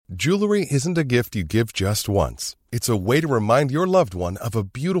Jewelry isn't a gift you give just once. It's a way to remind your loved one of a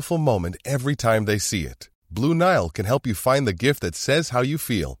beautiful moment every time they see it. Blue Nile can help you find the gift that says how you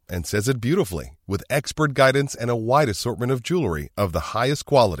feel and says it beautifully, with expert guidance and a wide assortment of jewelry of the highest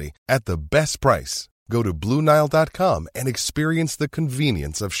quality at the best price. Go to BlueNile.com and experience the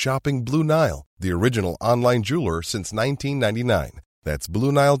convenience of shopping Blue Nile, the original online jeweler since 1999. That's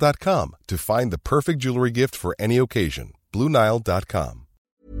BlueNile.com to find the perfect jewelry gift for any occasion. BlueNile.com.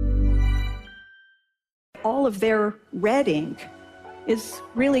 All of their red ink is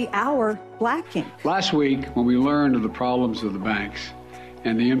really our black ink. Last week, when we learned of the problems of the banks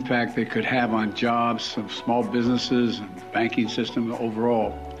and the impact they could have on jobs of small businesses and the banking system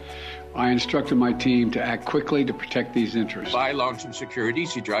overall, I instructed my team to act quickly to protect these interests. Buy long-term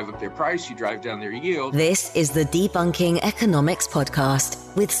securities, you drive up their price, you drive down their yield. This is the Debunking Economics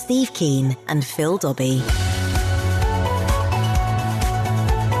Podcast with Steve Keen and Phil Dobbie.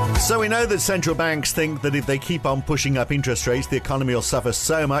 So we know that central banks think that if they keep on pushing up interest rates, the economy will suffer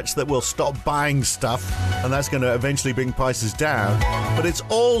so much that we'll stop buying stuff, and that's going to eventually bring prices down. But it's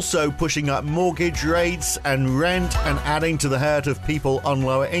also pushing up mortgage rates and rent and adding to the hurt of people on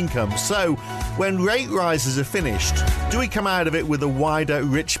lower incomes. So when rate rises are finished, do we come out of it with a wider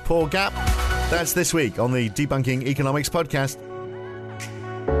rich-poor gap? That's this week on the Debunking Economics Podcast.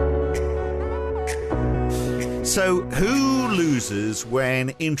 So who loses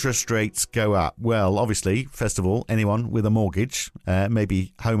when interest rates go up? Well, obviously, first of all, anyone with a mortgage,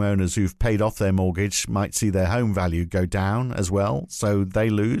 maybe homeowners who've paid off their mortgage might see their home value go down as well, so they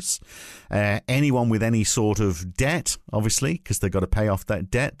lose. Anyone with any sort of debt, obviously, because they've got to pay off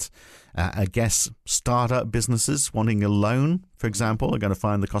that debt. I guess startup businesses wanting a loan, for example, are going to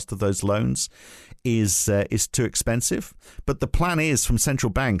find the cost of those loans is too expensive. But the plan is from central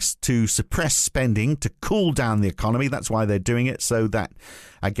banks to suppress spending, to cool down the economy. That's why they're doing it, so that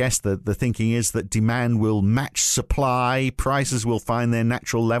I guess the thinking is that demand will match supply, prices will find their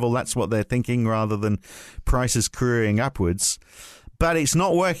natural level. That's what they're thinking, rather than prices careering upwards. But it's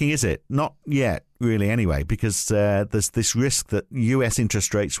not working, is it? Not yet, really, anyway, because there's this risk that US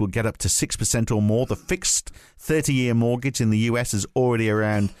interest rates will get up to 6% or more. The fixed 30-year mortgage in the US is already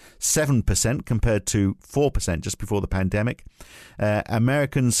around 7% compared to 4% just before the pandemic.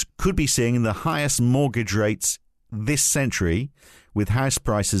 Americans could be seeing the highest mortgage rates this century, with house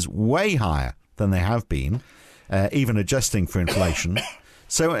prices way higher than they have been, even adjusting for inflation.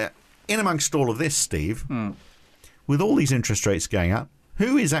 So in amongst all of this, Steve... with all these interest rates going up,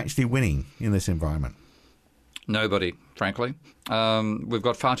 who is actually winning in this environment? Nobody, frankly. We've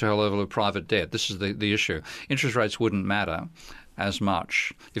got far too high a level of private debt. This is the issue. Interest rates wouldn't matter as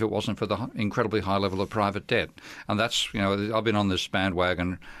much if it wasn't for the incredibly high level of private debt. And that's, I've been on this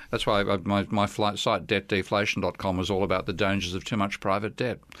bandwagon. That's why my site, debtdeflation.com, is all about the dangers of too much private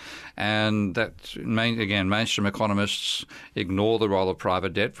debt. And that, mainstream economists ignore the role of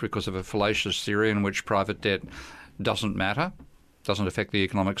private debt because of a fallacious theory in which private debt doesn't matter, doesn't affect the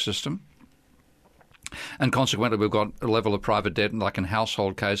economic system. And consequently, we've got a level of private debt, like in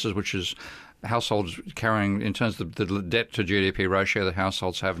household cases, which is households carrying, in terms of the debt to GDP ratio that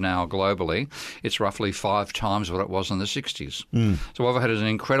households have now globally, it's roughly 5 times what it was in the 60s. So what we've had is an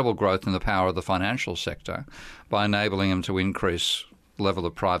incredible growth in the power of the financial sector by enabling them to increase the level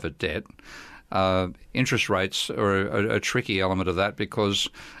of private debt. Interest rates are a tricky element of that because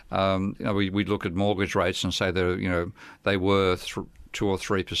we look at mortgage rates and say they were 2 or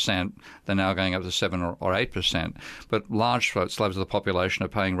 3%. They're now going up to 7 or 8%. But large slabs of the population are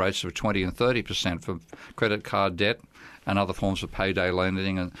paying rates of 20 and 30% for credit card debt and other forms of payday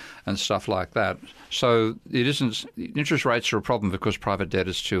lending and stuff like that. So interest rates are a problem because private debt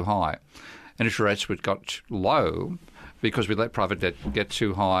is too high. And interest rates got low because we let private debt get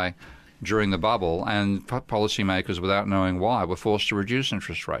too high during the bubble, and policymakers, without knowing why, were forced to reduce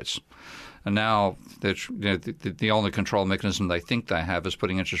interest rates. And now the only control mechanism they think they have is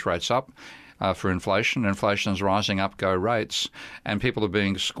putting interest rates up for inflation. Inflation is rising, up go rates, and people are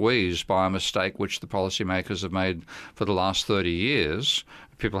being squeezed by a mistake which the policymakers have made for the last 30 years.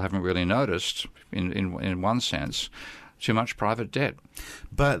 People haven't really noticed, in one sense. Too much private debt.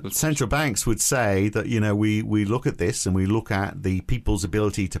 But central banks would say that, we look at this and we look at the people's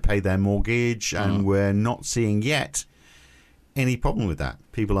ability to pay their mortgage, and we're not seeing yet any problem with that.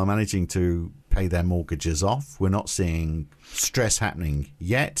 People are managing to pay their mortgages off. We're not seeing stress happening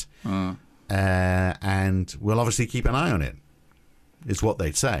yet. And we'll obviously keep an eye on it, is what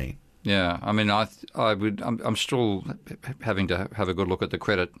they'd say. Yeah, I mean, I'm still having to have a good look at the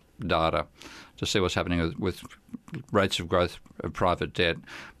credit data to see what's happening with rates of growth of private debt.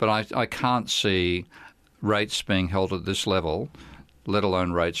 But I can't see rates being held at this level let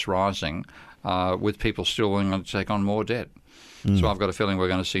alone rates rising, with people still willing to take on more debt. So I've got a feeling we're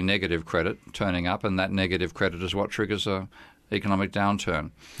going to see negative credit turning up, and that negative credit is what triggers a economic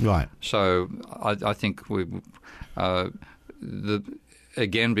downturn. Right. So I think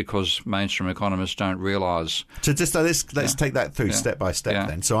again, because mainstream economists don't realise. So just let's take that through step by step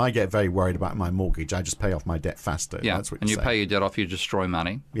then. So I get very worried about my mortgage. I just pay off my debt faster. Yeah, that's what and you say. pay your debt off, you destroy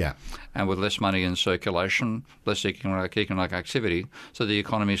money. Yeah. And with less money in circulation, less economic activity, so the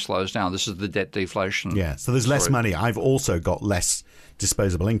economy slows down. This is the debt deflation. Yeah, so there's less money. I've also got less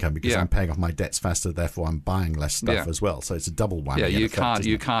disposable income because I'm paying off my debts faster, therefore I'm buying less stuff as well. So it's a double whammy. Yeah,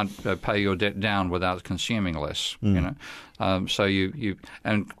 you can't pay your debt down without consuming less. You know, so you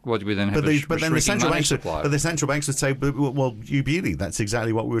and what we then have. But then the central banks would say, well, you beauty. That's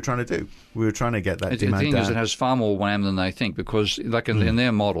exactly what we were trying to do. We were trying to get that demand down. The thing is, it has far more wham than they think, because like in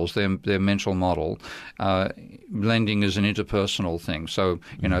their models, their mental model, lending is an interpersonal thing. So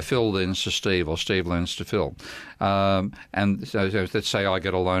Phil lends to Steve, or Steve lends to Phil, and so let's say I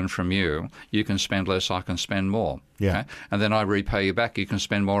get a loan from you. You can spend less, I can spend more. Yeah. Okay? And then I repay you back. You can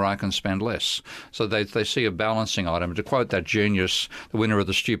spend more, I can spend less. So they see a balancing item. To quote that genius, the winner of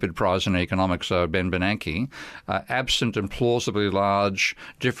the stupid prize in economics, Ben Bernanke, absent and plausibly large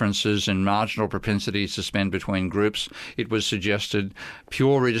differences in marginal propensities to spend between groups, it was suggested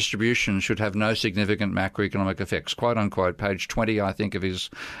pure redistribution should have no significant macroeconomic effects. Quote unquote, page 20, I think, of his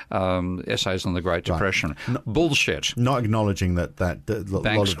essays on the Great Depression. Bullshit. Not acknowledging that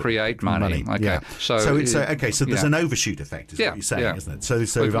banks create money. Okay. Yeah. So there's an overshoot effect, is what you're saying, isn't it? So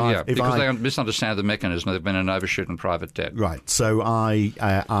because they misunderstand the mechanism, there's been an overshoot in private debt. Right. So I'm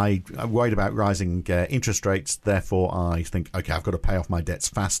worried about rising interest rates. Therefore, I think, okay, I've got to pay off my debts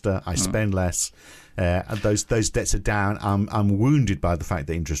faster. I spend less. Those debts are down. I'm wounded by the fact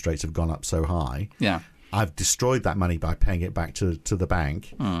that interest rates have gone up so high. Yeah. I've destroyed that money by paying it back to the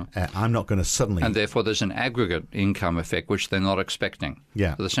bank. I'm not going to suddenly... And therefore there's an aggregate income effect which they're not expecting.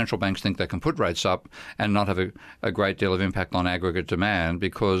 Yeah. So the central banks think they can put rates up and not have a great deal of impact on aggregate demand,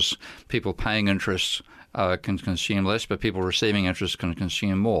 because people paying interest can consume less, but people receiving interest can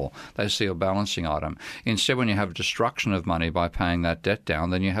consume more. They see a balancing item. Instead, when you have destruction of money by paying that debt down,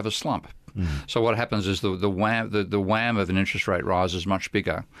 then you have a slump. So what happens is the wham of an interest rate rise is much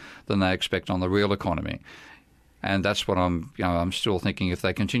bigger than they expect on the real economy, and that's what I'm still thinking. If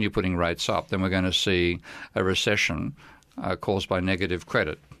they continue putting rates up, then we're going to see a recession caused by negative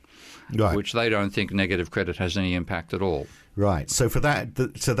credit, which they don't think negative credit has any impact at all. Right. So for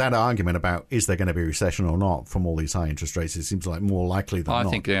that argument about is there going to be a recession or not from all these high interest rates, it seems like more likely than not. I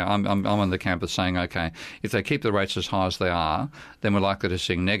think I'm in the camp of saying, okay, if they keep the rates as high as they are, then we're likely to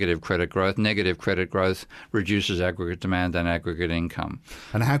see negative credit growth. Negative credit growth reduces aggregate demand and aggregate income.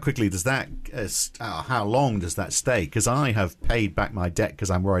 And how quickly does that? How long does that stay? Because I have paid back my debt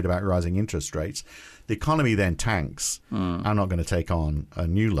because I'm worried about rising interest rates. The economy then tanks. I'm not going to take on a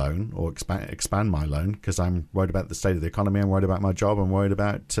new loan or expand my loan because I'm worried about the state of the economy. I'm worried about my job. I'm worried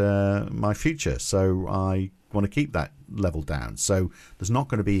about my future. So I want to keep that level down. So there's not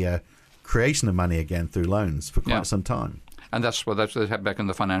going to be a creation of money again through loans for quite some time. And that's what happened back in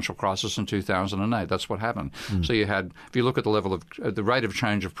the financial crisis in 2008. That's what happened. So you had, if you look at the level of the rate of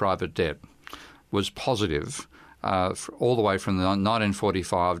change of private debt was positive all the way from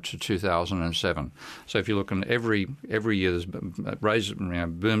 1945 to 2007. So if you look in every year, there's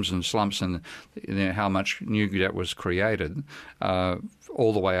booms and slumps in how much new debt was created,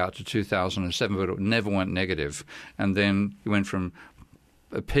 all the way out to 2007, but it never went negative. And then you went from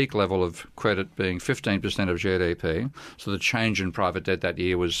a peak level of credit being 15% of GDP. So the change in private debt that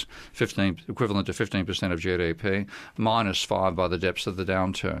year was equivalent to 15% of GDP, minus 5 by the depths of the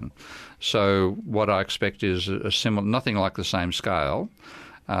downturn. So what I expect is a similar, nothing like the same scale,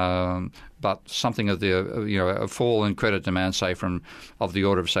 but something of a fall in credit demand, say of the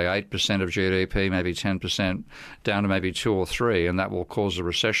order of 8% of GDP, maybe 10%, down to maybe 2 or 3, and that will cause a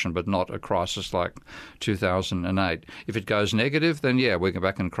recession, but not a crisis like 2008. If it goes negative, then we're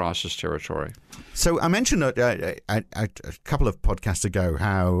back in crisis territory. So I mentioned a couple of podcasts ago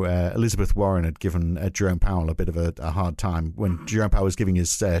how Elizabeth Warren had given Jerome Powell a bit of a hard time when Jerome Powell was giving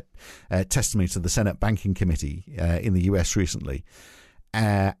his testimony to the Senate Banking Committee in the US recently.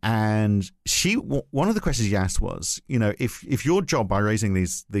 And one of the questions he asked was, if your job by raising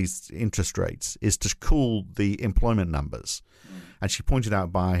these interest rates is to cool the employment numbers, and she pointed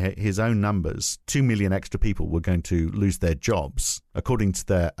out by his own numbers, 2 million extra people were going to lose their jobs, according to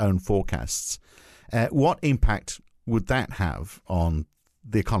their own forecasts. What impact would that have on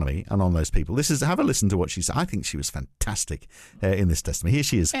the economy and on those people? Have a listen to what she said. I think she was fantastic in this testimony. Here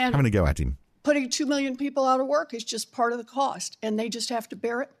she is, having a go at him. putting 2 million people out of work is just part of the cost, and they just have to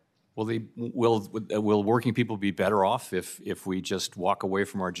bear it? Well, will working people be better off if we just walk away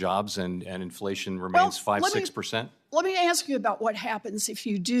from our jobs and inflation remains 5-6%? Let me ask you about what happens if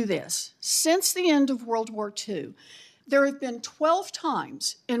you do this. Since the end of World War II, there have been 12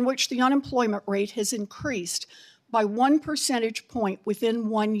 times in which the unemployment rate has increased by 1 percentage point within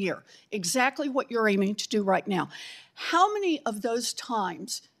 1 year, exactly what you're aiming to do right now. How many of those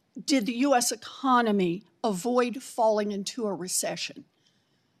times did the U.S. economy avoid falling into a recession?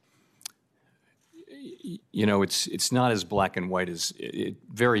 You know, it's not as black and white as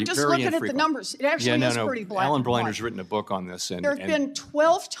very Just very looking infrequent. at the numbers, it actually is pretty black Alan and white. Blinder's written a book on this. There have been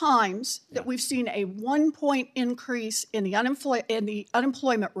 12 times that we've seen a 1 point increase in the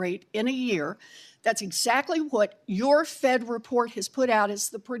unemployment rate in a year. That's exactly what your Fed report has put out as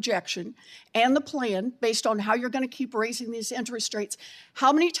the projection and the plan based on how you're going to keep raising these interest rates.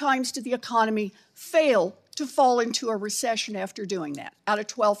 How many times did the economy fail to fall into a recession after doing that? Out of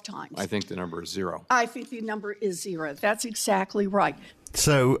 12 times. I think the number is 0. I think the number is 0. That's exactly right.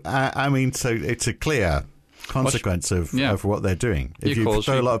 So, so it's a clear consequence of what they're doing. If you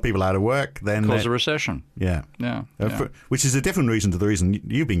throw a lot of people out of work, then cause a recession. Yeah. Which is a different reason to the reason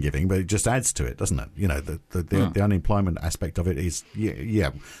you've been giving, but it just adds to it, doesn't it? You know, the unemployment aspect of it is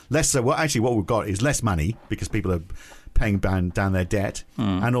less so. Well, actually, what we've got is less money because people are paying down their debt,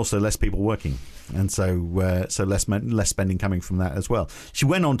 and also less people working. And so less spending coming from that as well. She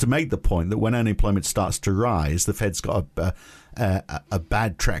went on to make the point that when unemployment starts to rise, the Fed's got a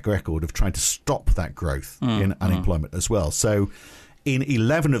bad track record of trying to stop that growth in unemployment as well. So in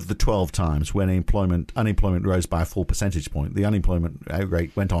 11 of the 12 times when unemployment rose by a full percentage point, the unemployment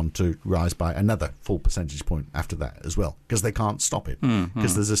rate went on to rise by another full percentage point after that as well, because they can't stop it,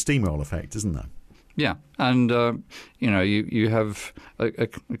 because there's a steamroll effect, isn't there? Yeah, and you have a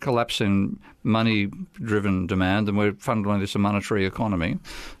collapse in money-driven demand, and we're fundamentally it's a monetary economy.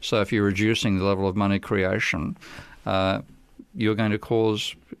 So if you're reducing the level of money creation, you're going to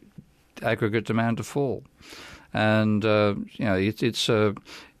cause aggregate demand to fall, and it's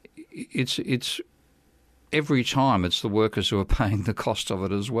every time it's the workers who are paying the cost of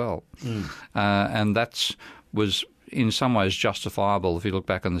it as well, and was in some ways justifiable if you look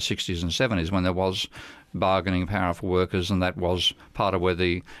back in the 60s and 70s when there was bargaining power for workers, and that was part of where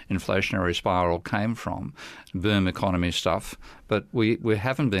the inflationary spiral came from, boom economy stuff. But we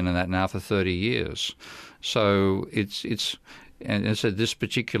haven't been in that now for 30 years. So and so this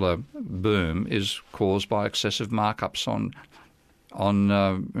particular boom is caused by excessive markups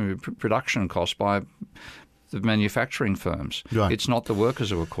on production costs by the manufacturing firms. Right. It's not the workers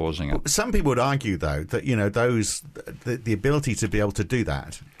who are causing it. Some people would argue, though, that the ability to be able to do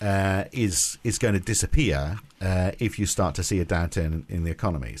that is going to disappear if you start to see a downturn in the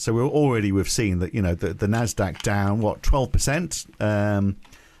economy. So we've seen that the Nasdaq down 12%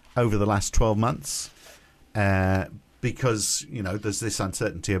 over the last 12 months. Because there's this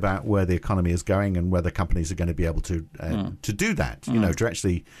uncertainty about where the economy is going and whether companies are going to be able to do that. To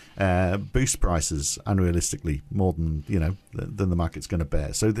actually boost prices unrealistically more than than the market's going to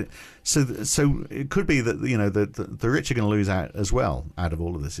bear. So it could be that the rich are going to lose out as well out of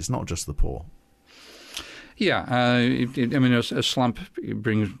all of this. It's not just the poor. Yeah, a slump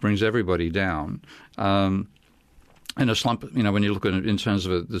brings everybody down, and a slump. When you look at it in terms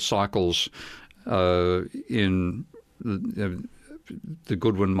of the cycles in the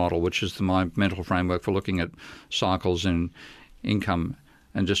Goodwin model, which is my mental framework for looking at cycles in income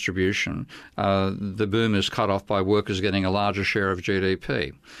and distribution, the boom is cut off by workers getting a larger share of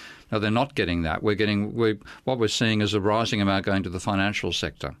GDP. Now, they're not getting that. What we're seeing is a rising amount going to the financial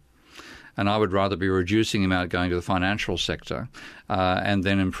sector. And I would rather be reducing the amount going to the financial sector and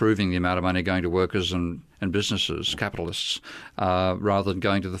then improving the amount of money going to workers and businesses, capitalists, rather than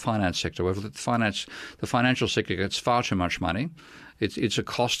going to the finance sector. Where the financial sector gets far too much money. It's a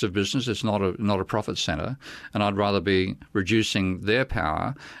cost of business. It's not a profit centre. And I'd rather be reducing their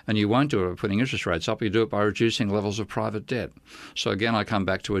power. And you won't do it by putting interest rates up. You do it by reducing levels of private debt. So again, I come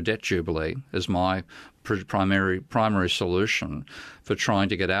back to a debt jubilee as my primary solution for trying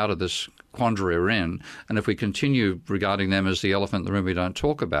to get out of this quandary we're in. And if we continue regarding them as the elephant in the room we don't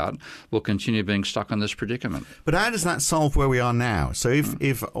talk about, we'll continue being stuck in this predicament. But how does that solve where we are now? So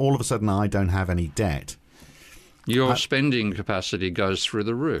if all of a sudden I don't have any debt, your spending capacity goes through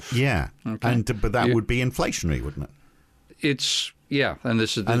the roof. Yeah, okay. But that would be inflationary, wouldn't it? Yeah, and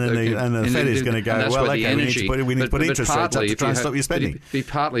this is the Fed is going to go, well, okay, we need to put interest rates up to try and stop your spending.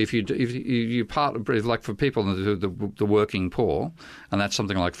 Partly, if you like for people, the working poor, and that's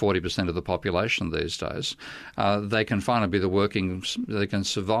something like 40% of the population these days, they can finally be they can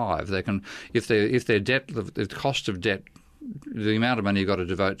survive. They can, if their debt, the cost of debt, the amount of money you've got to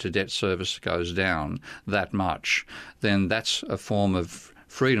devote to debt service goes down that much, then that's a form of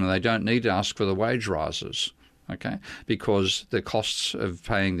freedom. They don't need to ask for the wage rises. Okay, because the costs of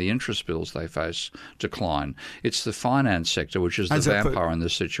paying the interest bills they face decline. It's the finance sector which is the vampire in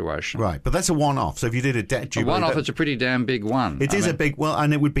this situation. Right, but that's a one-off. So if you did a debt jubilee... A one-off, it's a pretty damn big one. It is a big... Well,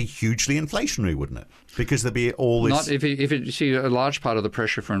 and it would be hugely inflationary, wouldn't it? Because there'd be all this... Not you see, a large part of the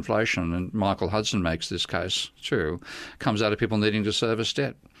pressure for inflation, and Michael Hudson makes this case too, comes out of people needing to service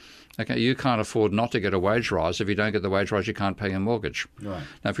debt. Okay, you can't afford not to get a wage rise. If you don't get the wage rise, you can't pay your mortgage. Right.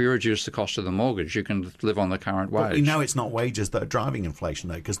 Now, if you reduce the cost of the mortgage, you can live on the current wage. But we know it's not wages that are driving inflation,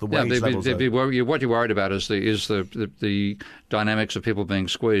 though, because the wage levels are... What you're worried about is the dynamics of people being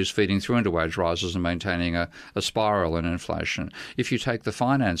squeezed, feeding through into wage rises and maintaining a spiral in inflation. If you take the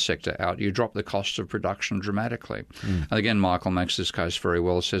finance sector out, you drop the cost of production dramatically. And again, Michael makes this case very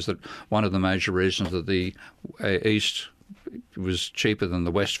well, says that one of the major reasons that the East was cheaper than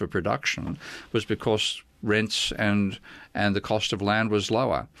the West for production was because rents and the cost of land was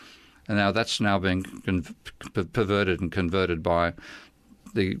lower. And now that's being perverted and converted by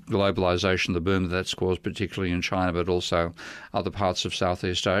the globalisation, the boom that's caused particularly in China, but also other parts of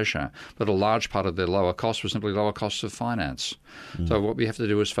Southeast Asia. But a large part of their lower cost was simply lower costs of finance. So what we have to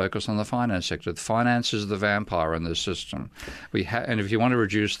do is focus on the finance sector. The finance is the vampire in this system. And if you want to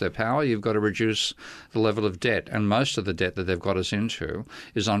reduce their power, you've got to reduce the level of debt. And most of the debt that they've got us into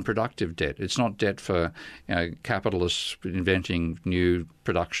is unproductive debt. It's not debt for capitalists inventing new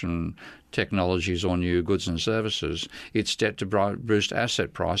production technologies or new goods and services. It's debt to boost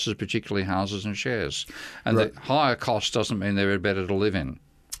asset prices, particularly houses and shares. And the higher cost doesn't mean they're better to live in.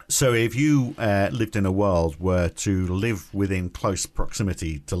 So if you lived in a world where to live within close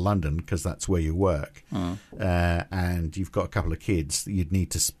proximity to London, because that's where you work, and you've got a couple of kids, you'd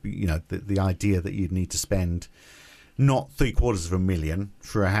need to, the idea that you'd need to spend not $750,000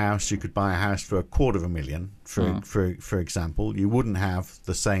 for a house. You could buy a house for $250,000, for example. You wouldn't have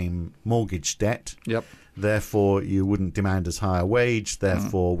the same mortgage debt. Yep. Therefore, you wouldn't demand as high a wage.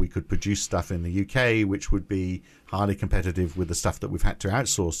 Therefore, we could produce stuff in the UK, which would be highly competitive with the stuff that we've had to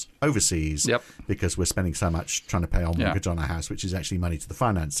outsource overseas. Yep. Because we're spending so much trying to pay our mortgage on our house, which is actually money to the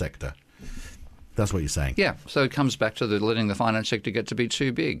finance sector. That's what you're saying. Yeah, so it comes back to letting the finance sector get to be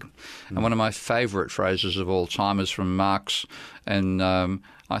too big. And one of my favourite phrases of all time is from Marx, and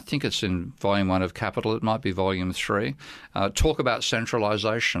I think it's in Volume 1 of Capital, it might be Volume 3. Talk about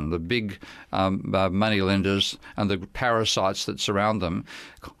centralisation. The big money lenders and the parasites that surround them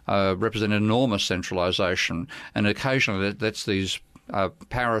represent enormous centralisation, and occasionally that lets these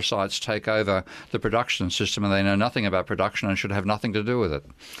parasites take over the production system, and they know nothing about production and should have nothing to do with it.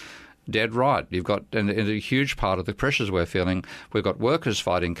 Dead right. You've got, and a huge part of the pressures we're feeling, we've got workers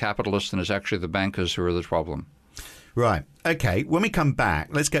fighting capitalists, and it's actually the bankers who are the problem. Right. Okay. When we come back,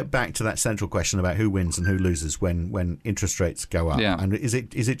 let's get back to that central question about who wins and who loses when interest rates go up. Yeah. And is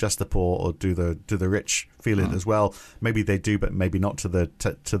it just the poor, or do the rich feel it as well? Maybe they do, but maybe not to the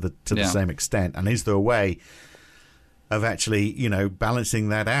same extent. And is there a way of actually, balancing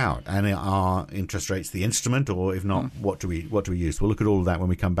that out? And are interest rates the instrument, or if not, what do we use? We'll look at all of that when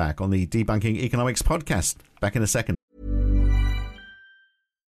we come back on the Debunking Economics podcast. Back in a second.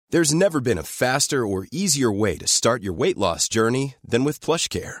 There's never been a faster or easier way to start your weight loss journey than with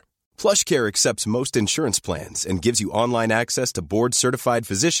PlushCare. PlushCare accepts most insurance plans and gives you online access to board-certified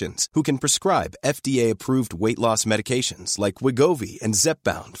physicians who can prescribe FDA-approved weight loss medications like Wegovy and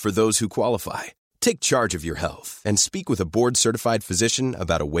Zepbound for those who qualify. Take charge of your health and speak with a board-certified physician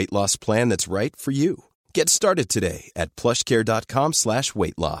about a weight loss plan that's right for you. Get started today at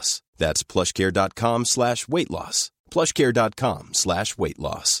plushcare.com/weight-loss. That's plushcare.com/weight-loss.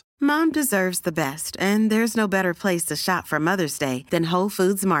 plushcare.com/weight-loss. Mom deserves the best, and there's no better place to shop for Mother's Day than Whole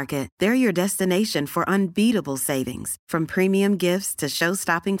Foods Market. They're your destination for unbeatable savings, from premium gifts to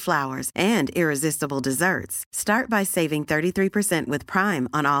show-stopping flowers and irresistible desserts. Start by saving 33% with Prime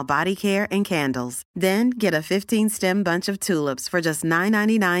on all body care and candles. Then get a 15-stem bunch of tulips for just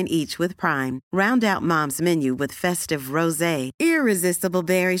 $9.99 each with Prime. Round out Mom's menu with festive rosé, irresistible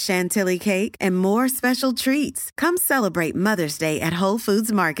berry chantilly cake, and more special treats. Come celebrate Mother's Day at Whole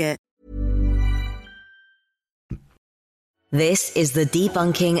Foods Market. This is the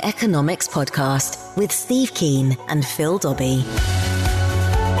Debunking Economics podcast with Steve Keen and Phil Dobbie.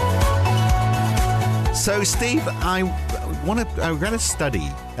 So, Steve, I read a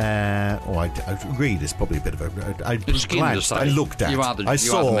study. I agreed. It's probably a bit of a. I looked at. You are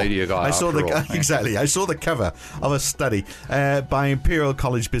the media guy. I saw exactly. I saw the cover of a study by Imperial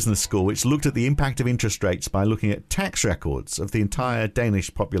College Business School, which looked at the impact of interest rates by looking at tax records of the entire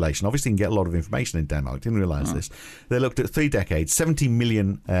Danish population. Obviously, you can get a lot of information in Denmark. Didn't realise this. They looked at 3 decades, 70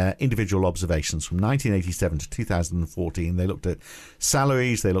 million individual observations from 1987 to 2014. They looked at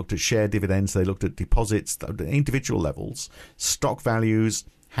salaries. They looked at share dividends. They looked at deposits, individual levels, stock values,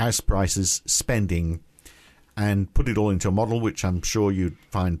 house prices, spending, and put it all into a model, which I'm sure you'd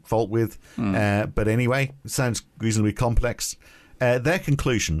find fault with. But anyway, it sounds reasonably complex. Their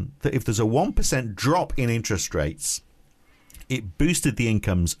conclusion that if there's a 1% drop in interest rates, it boosted the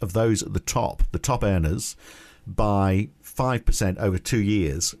incomes of those at the top earners, by 5% over 2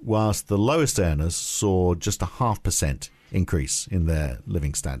 years, whilst the lowest earners saw just a 0.5% increase in their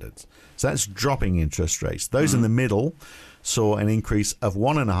living standards. So that's dropping interest rates. Those in the middle saw an increase of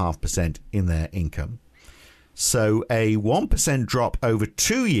 1.5% in their income. So a 1% drop over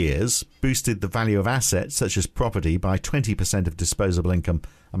 2 years boosted the value of assets, such as property, by 20% of disposable income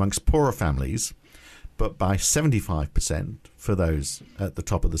amongst poorer families, but by 75% for those at the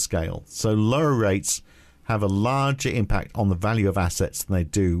top of the scale. So lower rates have a larger impact on the value of assets than they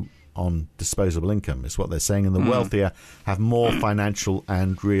do on disposable income, is what they're saying, and the wealthier have more financial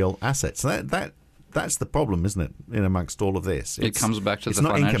and real assets. So that's the problem, isn't it, in amongst all of this? It comes back to it's the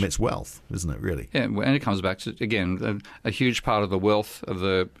not financial income, it's wealth, isn't it, really? Yeah, and it comes back to, again, a huge part of the wealth of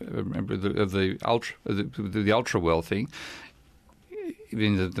the ultra wealthy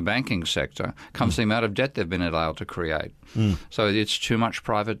in the banking sector comes the amount of debt they've been allowed to create. So it's too much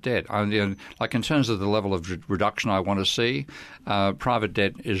private debt. Like in terms of the level of reduction I want to see, private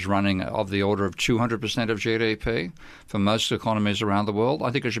debt is running of the order of 200% of GDP for most economies around the world.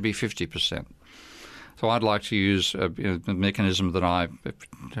 I think it should be 50%. So I'd like to use a mechanism that I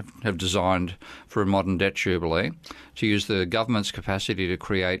have designed for a modern debt jubilee, to use the government's capacity to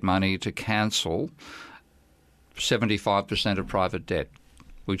create money to cancel 75% of private debt.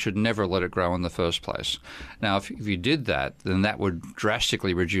 We should never let it grow in the first place. Now, if you did that, then that would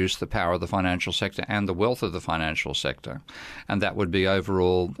drastically reduce the power of the financial sector and the wealth of the financial sector, and that would be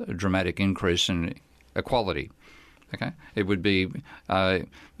overall a dramatic increase in equality. Okay, it would be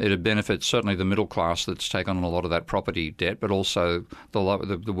it'd benefit certainly the middle class that's taken on a lot of that property debt, but also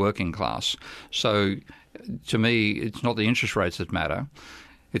the working class. So, to me, it's not the interest rates that matter;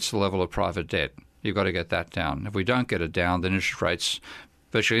 it's the level of private debt. You've got to get that down. If we don't get it down, then interest rates,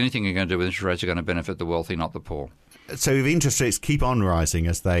 virtually anything you're going to do with interest rates, are going to benefit the wealthy, not the poor. So if interest rates keep on rising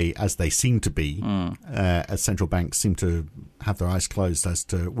as they seem to be, as central banks seem to have their eyes closed as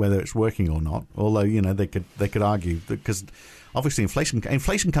to whether it's working or not, although they could argue that, because obviously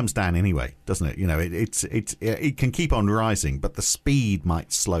inflation comes down anyway, doesn't it? It can keep on rising, but the speed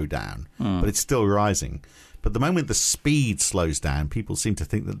might slow down, but it's still rising. But the moment the speed slows down, people seem to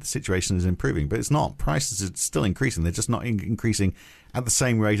think that the situation is improving. But it's not. Prices are still increasing. They're just not increasing at the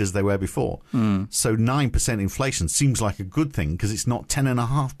same rate as they were before. So 9% inflation seems like a good thing because it's not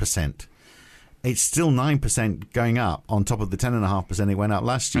 10.5%. It's still 9% going up on top of the 10.5% it went up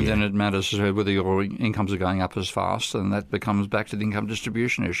last year. And then it matters whether your incomes are going up as fast, and that becomes back to the income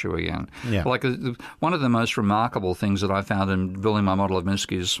distribution issue again. Yeah. Like one of the most remarkable things that I found in building my model of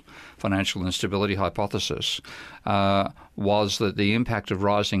Minsky's financial instability hypothesis was that the impact of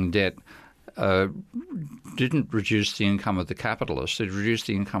rising debt didn't reduce the income of the capitalists, it reduced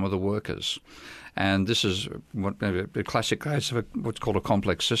the income of the workers. And this is a classic case of what's called a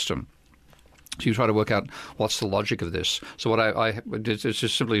complex system. So you try to work out what's the logic of this. So what I did, it's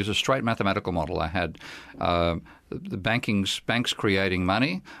just simply a straight mathematical model. I had the banks creating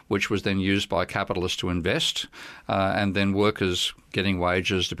money, which was then used by capitalists to invest, and then workers getting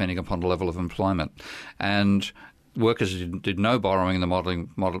wages depending upon the level of employment. And workers did no borrowing in the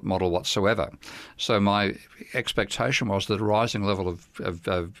model whatsoever. So my expectation was that a rising level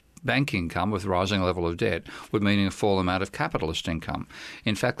of bank income with rising level of debt would mean a fall amount of capitalist income.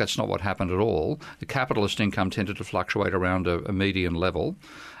 In fact, that's not what happened at all. The capitalist income tended to fluctuate around a median level.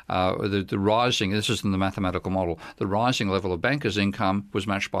 The rising, this is in the mathematical model, the rising level of bankers' income was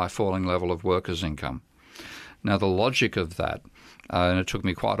matched by a falling level of workers' income. Now, the logic of that, and it took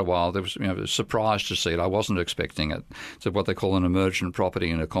me quite a while, there was a surprise to see it. I wasn't expecting it. It's what they call an emergent property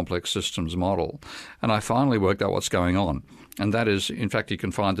in a complex systems model. And I finally worked out what's going on. And that is, in fact, you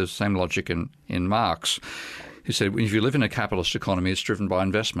can find the same logic in Marx. He said, if you live in a capitalist economy, it's driven by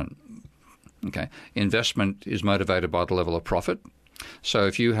investment. Okay, investment is motivated by the level of profit. So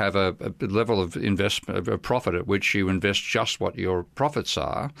if you have a level of investment, of profit at which you invest just what your profits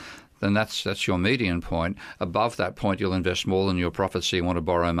are, then that's your median point. Above that point, you'll invest more than your profits, so you want to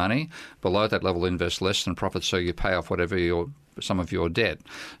borrow money. Below that level, invest less than profits, so you pay off some of your debt.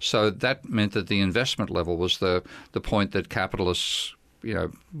 So that meant that the investment level was the point that capitalists,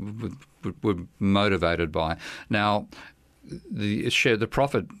 were motivated by. Now, the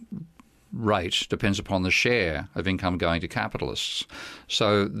profit rate depends upon the share of income going to capitalists.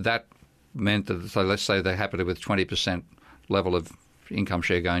 So that meant that, so let's say they're happy with 20% level of income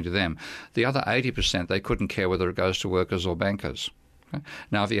share going to them. The other 80%, they couldn't care whether it goes to workers or bankers. Okay?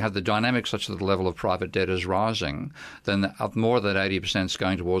 Now, if you have the dynamic such that the level of private debt is rising, then more than 80% is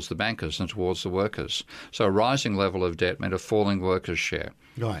going towards the bankers than towards the workers. So a rising level of debt meant a falling workers' share.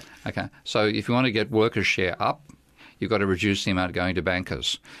 Right. Okay. So if you want to get workers' share up, you've got to reduce the amount going to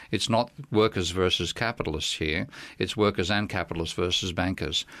bankers. It's not workers versus capitalists here. It's workers and capitalists versus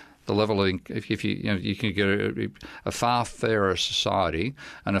bankers. The level of, if you can get a far fairer society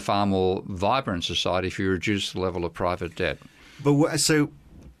and a far more vibrant society if you reduce the level of private debt. But so,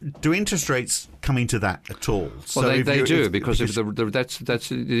 do interest rates come into that at all? Well, so they do because that's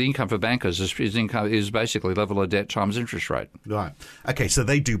the income for bankers is basically level of debt times interest rate. Right. Okay. So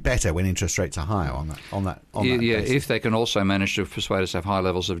they do better when interest rates are higher on that. Yeah. Basis. If they can also manage to persuade us to have high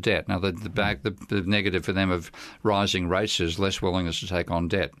levels of debt. Now, the negative for them of rising rates is less willingness to take on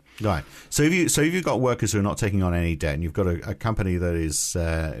debt. Right. So if you've got workers who are not taking on any debt, and you've got a company that is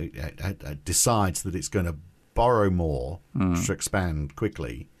decides that it's going to borrow more to expand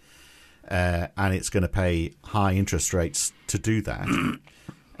quickly, and it's going to pay high interest rates to do that,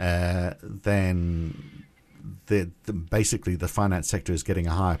 then basically the finance sector is getting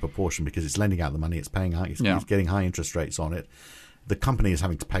a higher proportion because it's lending out the money, it's paying high, it's getting high interest rates on it. The company is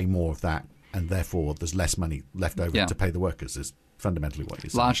having to pay more of that, and therefore there's less money left over to pay the workers. Is fundamentally what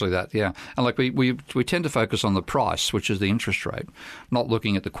you're saying. Largely that, yeah. And like we tend to focus on the price, which is the interest rate, not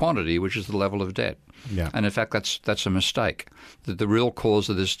looking at the quantity, which is the level of debt. Yeah. And in fact, that's a mistake. The real cause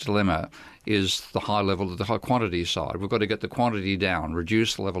of this dilemma is the high quantity side. We've got to get the quantity down,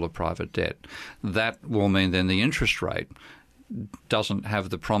 reduce the level of private debt. That will mean then the interest rate doesn't have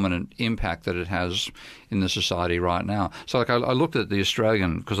the prominent impact that it has in the society right now. So like I looked at the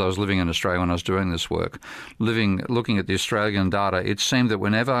Australian, because I was living in Australia when I was doing this work, looking at the Australian data, it seemed that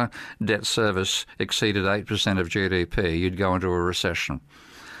whenever debt service exceeded 8% of GDP, you'd go into a recession.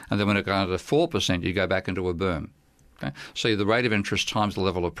 And then when it got to 4%, you go back into a boom. Okay? So the rate of interest times the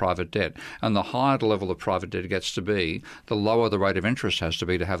level of private debt. And the higher the level of private debt gets to be, the lower the rate of interest has to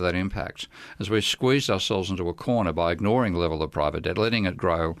be to have that impact. As we squeezed ourselves into a corner by ignoring the level of private debt, letting it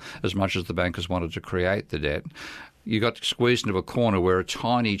grow as much as the bankers wanted to create the debt, you got squeezed into a corner where a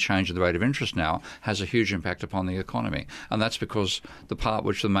tiny change in the rate of interest now has a huge impact upon the economy. And that's because the part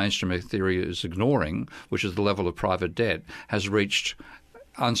which the mainstream theory is ignoring, which is the level of private debt, has reached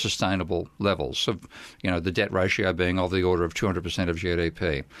unsustainable levels of, the debt ratio being of the order of 200% of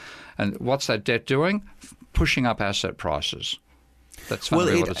GDP. And what's that debt doing? Pushing up asset prices. That's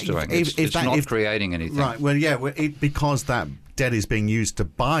fundamentally what it's doing. It's not creating anything. Right. Well, yeah, because that debt is being used to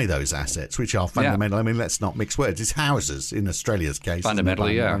buy those assets, which are fundamental. I mean, let's not mix words. It's houses in Australia's case.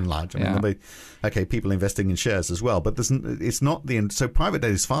 Fundamentally, large. People investing in shares as well. But it's not so private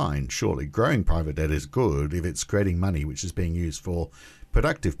debt is fine, surely. Growing private debt is good if it's creating money which is being used for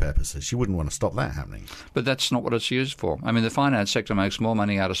productive purposes. You wouldn't want to stop that happening. But that's not what it's used for. I mean, the finance sector makes more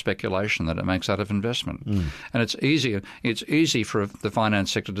money out of speculation than it makes out of investment. And it's easy for the finance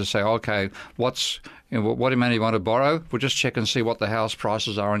sector to say, okay, what money do you want to borrow? We'll just check and see what the house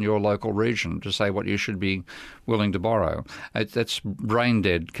prices are in your local region to say what you should be willing to borrow. That's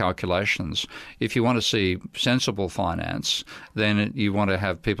brain-dead calculations. If you want to see sensible finance, then you want to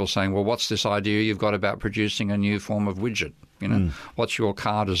have people saying, well, what's this idea you've got about producing a new form of widget? What's your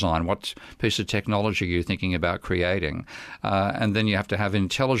car design? What piece of technology are you thinking about creating? And then you have to have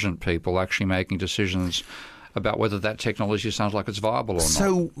intelligent people actually making decisions about whether that technology sounds like it's viable or not.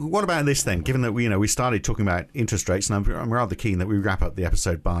 So what about this then? Given that we started talking about interest rates, and I'm rather keen that we wrap up the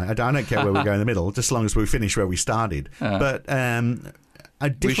episode by, I don't care where we go in the middle, just as long as we finish where we started. But a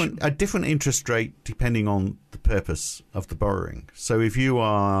different interest rate depending on the purpose of the borrowing. So if you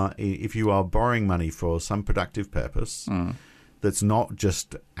are borrowing money for some productive purpose, that's not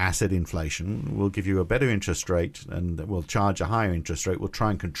just asset inflation, we'll give you a better interest rate and we'll charge a higher interest rate. We'll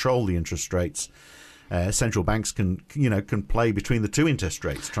try and control the interest rates. Central banks can play between the two interest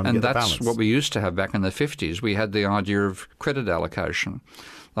rates, trying to get the balance. And that's what we used to have back in the 50s. We had the idea of credit allocation.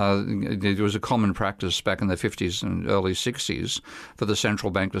 It was a common practice back in the 50s and early 60s for the central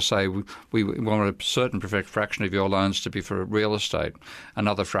bank to say we want a certain fraction of your loans to be for real estate,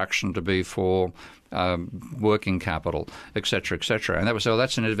 another fraction to be for working capital, etc., etc. And that was,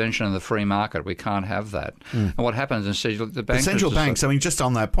 that's an intervention in the free market. We can't have that. And what happens instead, the banks... Central banks, I mean, just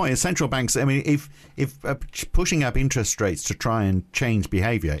on that point, central banks, I mean, if pushing up interest rates to try and change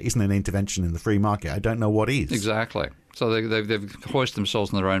behaviour isn't an intervention in the free market, I don't know what is. Exactly. So they've hoisted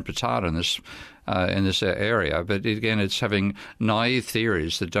themselves on their own petard in this area. But again, it's having naive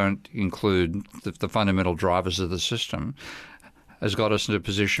theories that don't include the fundamental drivers of the system has got us in a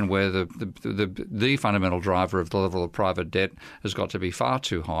position where the fundamental driver of the level of private debt has got to be far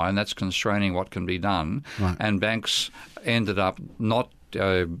too high, and that's constraining what can be done. Right. And banks ended up not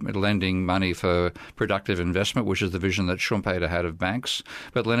lending money for productive investment, which is the vision that Schumpeter had of banks,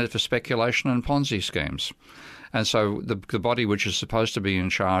 but lent it for speculation and Ponzi schemes. And so the body which is supposed to be in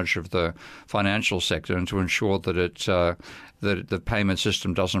charge of the financial sector and to ensure that that the payment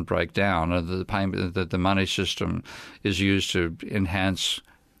system doesn't break down and that the money system is used to enhance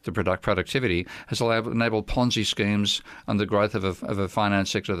the productivity has enabled Ponzi schemes and the growth of a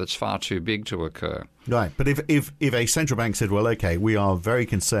finance sector that's far too big to occur. Right, but if a central bank said, well, okay, we are very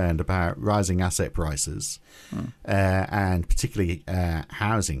concerned about rising asset prices and particularly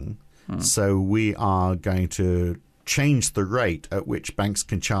housing, so we are going to change the rate at which banks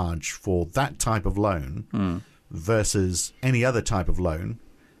can charge for that type of loan versus any other type of loan.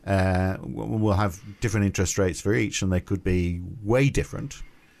 We'll have different interest rates for each, and they could be way different.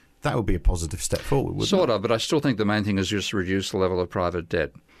 That would be a positive step forward, wouldn't it? Sort of, but I still think the main thing is just reduce the level of private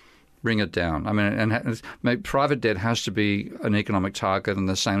debt. Bring it down. I mean, and private debt has to be an economic target in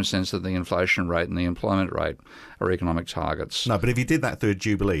the same sense that the inflation rate and the employment rate are economic targets. No, but if you did that through a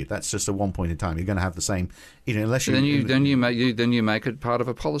jubilee, that's just at one point in time. You're going to have the same, unless you then you make it part of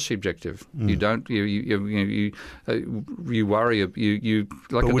a policy objective. You don't you worry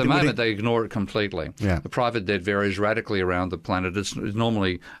like at the moment they ignore it completely. Yeah. The private debt varies radically around the planet. It's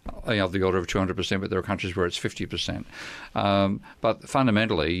normally of the order of 200%, but there are countries where it's 50%. But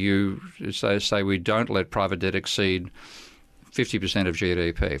fundamentally, you say we don't let private debt exceed 50% of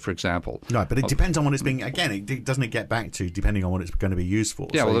GDP, for example. Right, but it depends on what it's being. Again, doesn't it get back to depending on what it's going to be used for?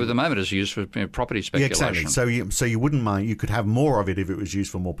 Yeah, well, at the moment it's used for property speculation. Yeah, exactly. So you wouldn't mind. You could have more of it if it was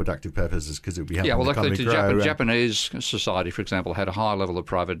used for more productive purposes because it would be helping the economy grow. The Japanese society, for example, had a higher level of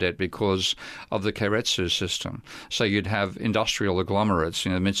private debt because of the keiretsu system. So you'd have industrial agglomerates,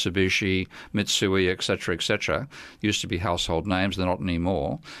 Mitsubishi, Mitsui, etc., used to be household names. They're not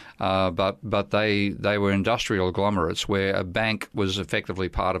anymore. But they were industrial agglomerates where a bank was effectively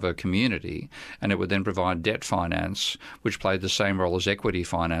part of a community, and it would then provide debt finance, which played the same role as equity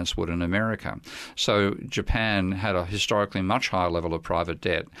finance would in America. So Japan had a historically much higher level of private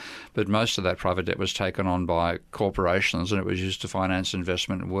debt, but most of that private debt was taken on by corporations, and it was used to finance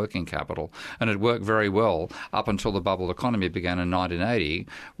investment and working capital. And it worked very well up until the bubble economy began in 1980,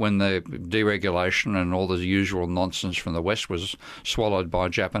 when the deregulation and all the usual nonsense from the West was swallowed by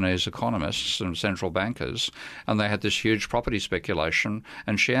Japanese economists and central bankers, and they had this huge property speculation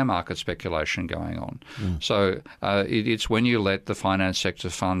and share market speculation going on. So it's when you let the finance sector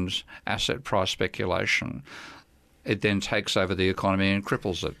fund asset price speculation, it then takes over the economy and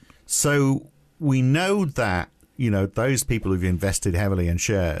cripples it. So we know that those people who've invested heavily in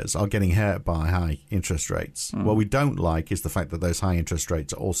shares are getting hurt by high interest rates. What we don't like is the fact that those high interest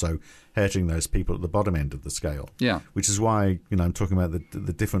rates are also hurting those people at the bottom end of the scale. Yeah. Which is why, I'm talking about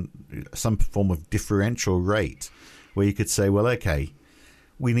the different, some form of differential rate where you could say, well, okay,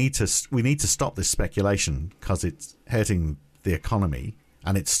 we need to stop this speculation because it's hurting the economy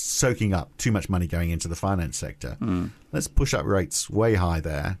and it's soaking up too much money going into the finance sector. Let's push up rates way high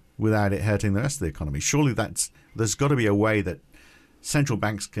there without it hurting the rest of the economy. Surely there's got to be a way that central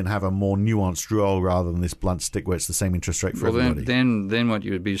banks can have a more nuanced role rather than this blunt stick where it's the same interest rate for everybody. Then what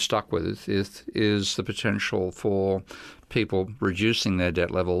you would be stuck with is the potential for people reducing their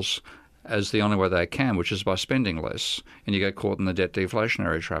debt levels as the only way they can, which is by spending less, and you get caught in the debt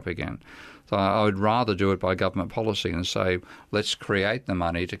deflationary trap again. So I would rather do it by government policy and say, let's create the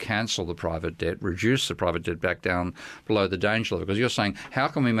money to cancel the private debt, reduce the private debt back down below the danger level. Because you're saying, how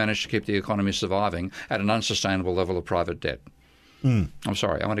can we manage to keep the economy surviving at an unsustainable level of private debt? I'm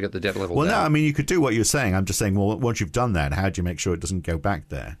sorry, I want to get the debt level down. Well, no, I mean, you could do what you're saying. I'm just saying, well, once you've done that, how do you make sure it doesn't go back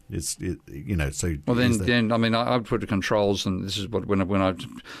there? Well, then, I mean, I would put the controls, and this is what when I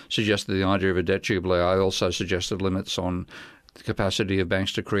suggested the idea of a debt jubilee, I also suggested limits on the capacity of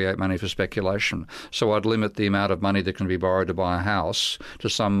banks to create money for speculation. So I'd limit the amount of money that can be borrowed to buy a house to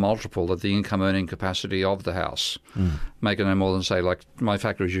some multiple of the income earning capacity of the house. Make it no more than, say, like my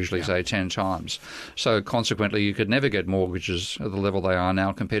factor is usually, say, 10 times. So consequently, you could never get mortgages at the level they are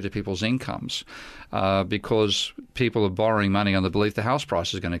now compared to people's incomes because people are borrowing money on the belief the house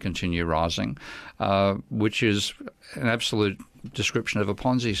price is going to continue rising, which is an absolute description of a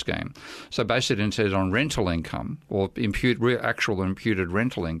Ponzi scheme. So based it instead on rental income or actual imputed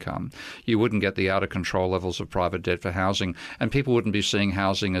rental income, you wouldn't get the out of control levels of private debt for housing, and people wouldn't be seeing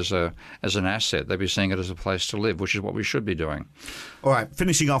housing as an asset. They'd be seeing it as a place to live, which is what we should be doing. All right,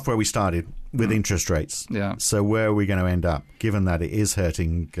 finishing off where we started with interest rates. Yeah. So where are we going to end up, given that it is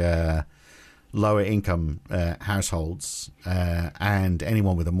hurting lower income households and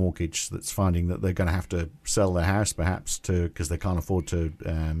anyone with a mortgage that's finding that they're going to have to sell their house perhaps because they can't afford to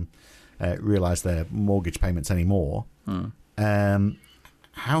realise their mortgage payments anymore.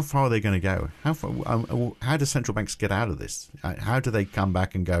 How far are they going to go? How do central banks get out of this? How do they come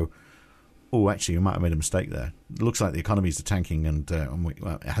back and go, oh, actually, we might have made a mistake there. It looks like the economies are tanking, and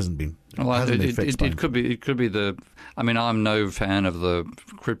it hasn't been. Fixed. It could be the. I mean, I'm no fan of the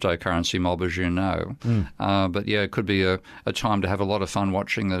cryptocurrency mob, as you know, but yeah, it could be a time to have a lot of fun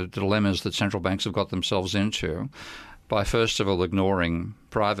watching the dilemmas that central banks have got themselves into by first of all ignoring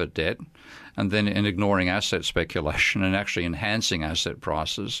private debt, and then in ignoring asset speculation and actually enhancing asset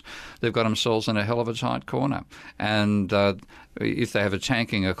prices. They've got themselves in a hell of a tight corner. And if they have a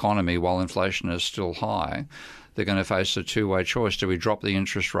tanking economy while inflation is still high, they're going to face a two-way choice. Do we drop the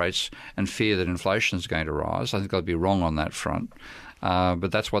interest rates and fear that inflation is going to rise? I think they'll be wrong on that front.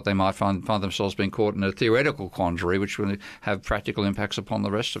 But that's what they might find themselves being caught in a theoretical quandary, which will have practical impacts upon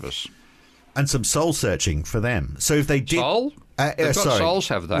the rest of us. And some soul searching for them. So if they did, soul, they've got souls,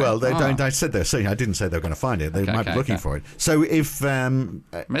 have they? Well, they don't. I said they're saying. I didn't say they were going to find it. They might be looking for it. So if maybe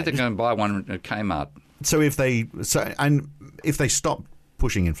they're going to buy one at Kmart. So if they stop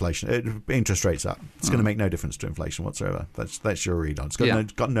pushing interest rates up, it's going to make no difference to inflation whatsoever. That's your read on.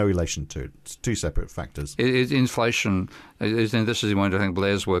 It's got no relation to it. It's two separate factors. Inflation, and this is one I think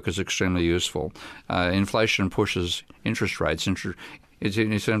Blair's work is extremely useful. Inflation pushes interest rates.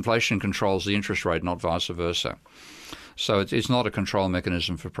 Inflation controls the interest rate, not vice versa. So it's not a control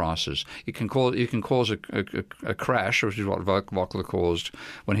mechanism for prices. You can cause a crash, which is what Volcker caused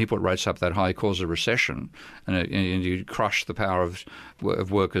when he put rates up that high. He caused a recession, and you crush the power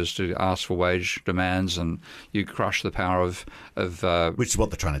of workers to ask for wage demands, and you crush the power of which is what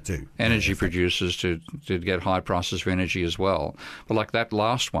they're trying to do. Energy producers to get high prices for energy as well. But like that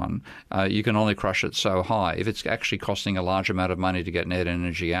last one, you can only crush it so high. If it's actually costing a large amount of money to get net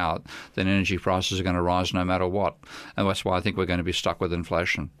energy out, then energy prices are going to rise no matter what. And that's why I think we're going to be stuck with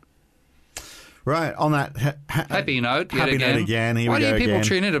inflation. Right, on that happy note here we go again. Why do people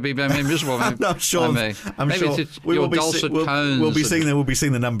tune in to be miserable? I'm not sure. I'm sure it's your dulcet tones. We'll be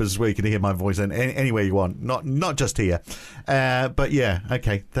seeing the numbers where you can hear my voice anywhere you want, not just here. But yeah,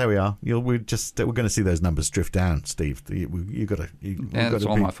 okay, there we are. We're going to see those numbers drift down, Steve. You got to. That's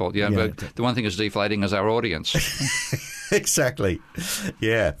all my fault. Yeah, but the one thing is deflating is our audience. Exactly.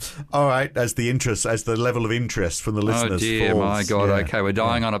 Yeah. All right. As the level of interest from the listeners. Oh dear, falls. My God. Yeah. Okay, we're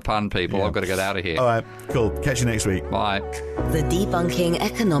dying on a pun, people. Yeah. I've got to get out of here. All right. Cool. Catch you next week. Bye. The Debunking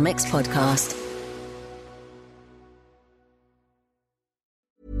Economics Podcast.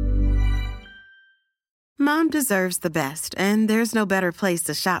 Mom deserves the best, and there's no better place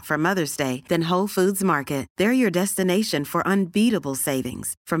to shop for Mother's Day than Whole Foods Market. They're your destination for unbeatable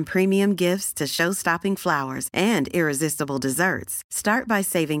savings, from premium gifts to show-stopping flowers and irresistible desserts. Start by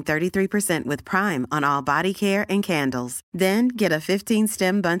saving 33% with Prime on all body care and candles. Then get a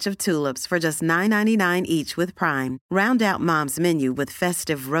 15-stem bunch of tulips for just $9.99 each with Prime. Round out Mom's menu with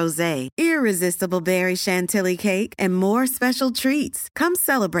festive rosé, irresistible berry chantilly cake, and more special treats. Come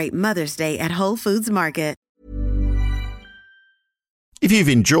celebrate Mother's Day at Whole Foods Market. If you've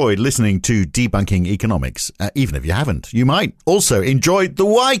enjoyed listening to Debunking Economics, even if you haven't, you might also enjoy The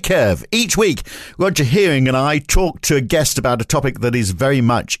Y-Curve. Each week, Roger Hearing and I talk to a guest about a topic that is very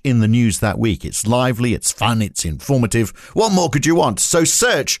much in the news that week. It's lively, it's fun, it's informative. What more could you want? So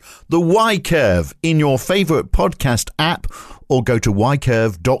search The Y-Curve in your favourite podcast app or go to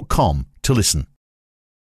ycurve.com to listen.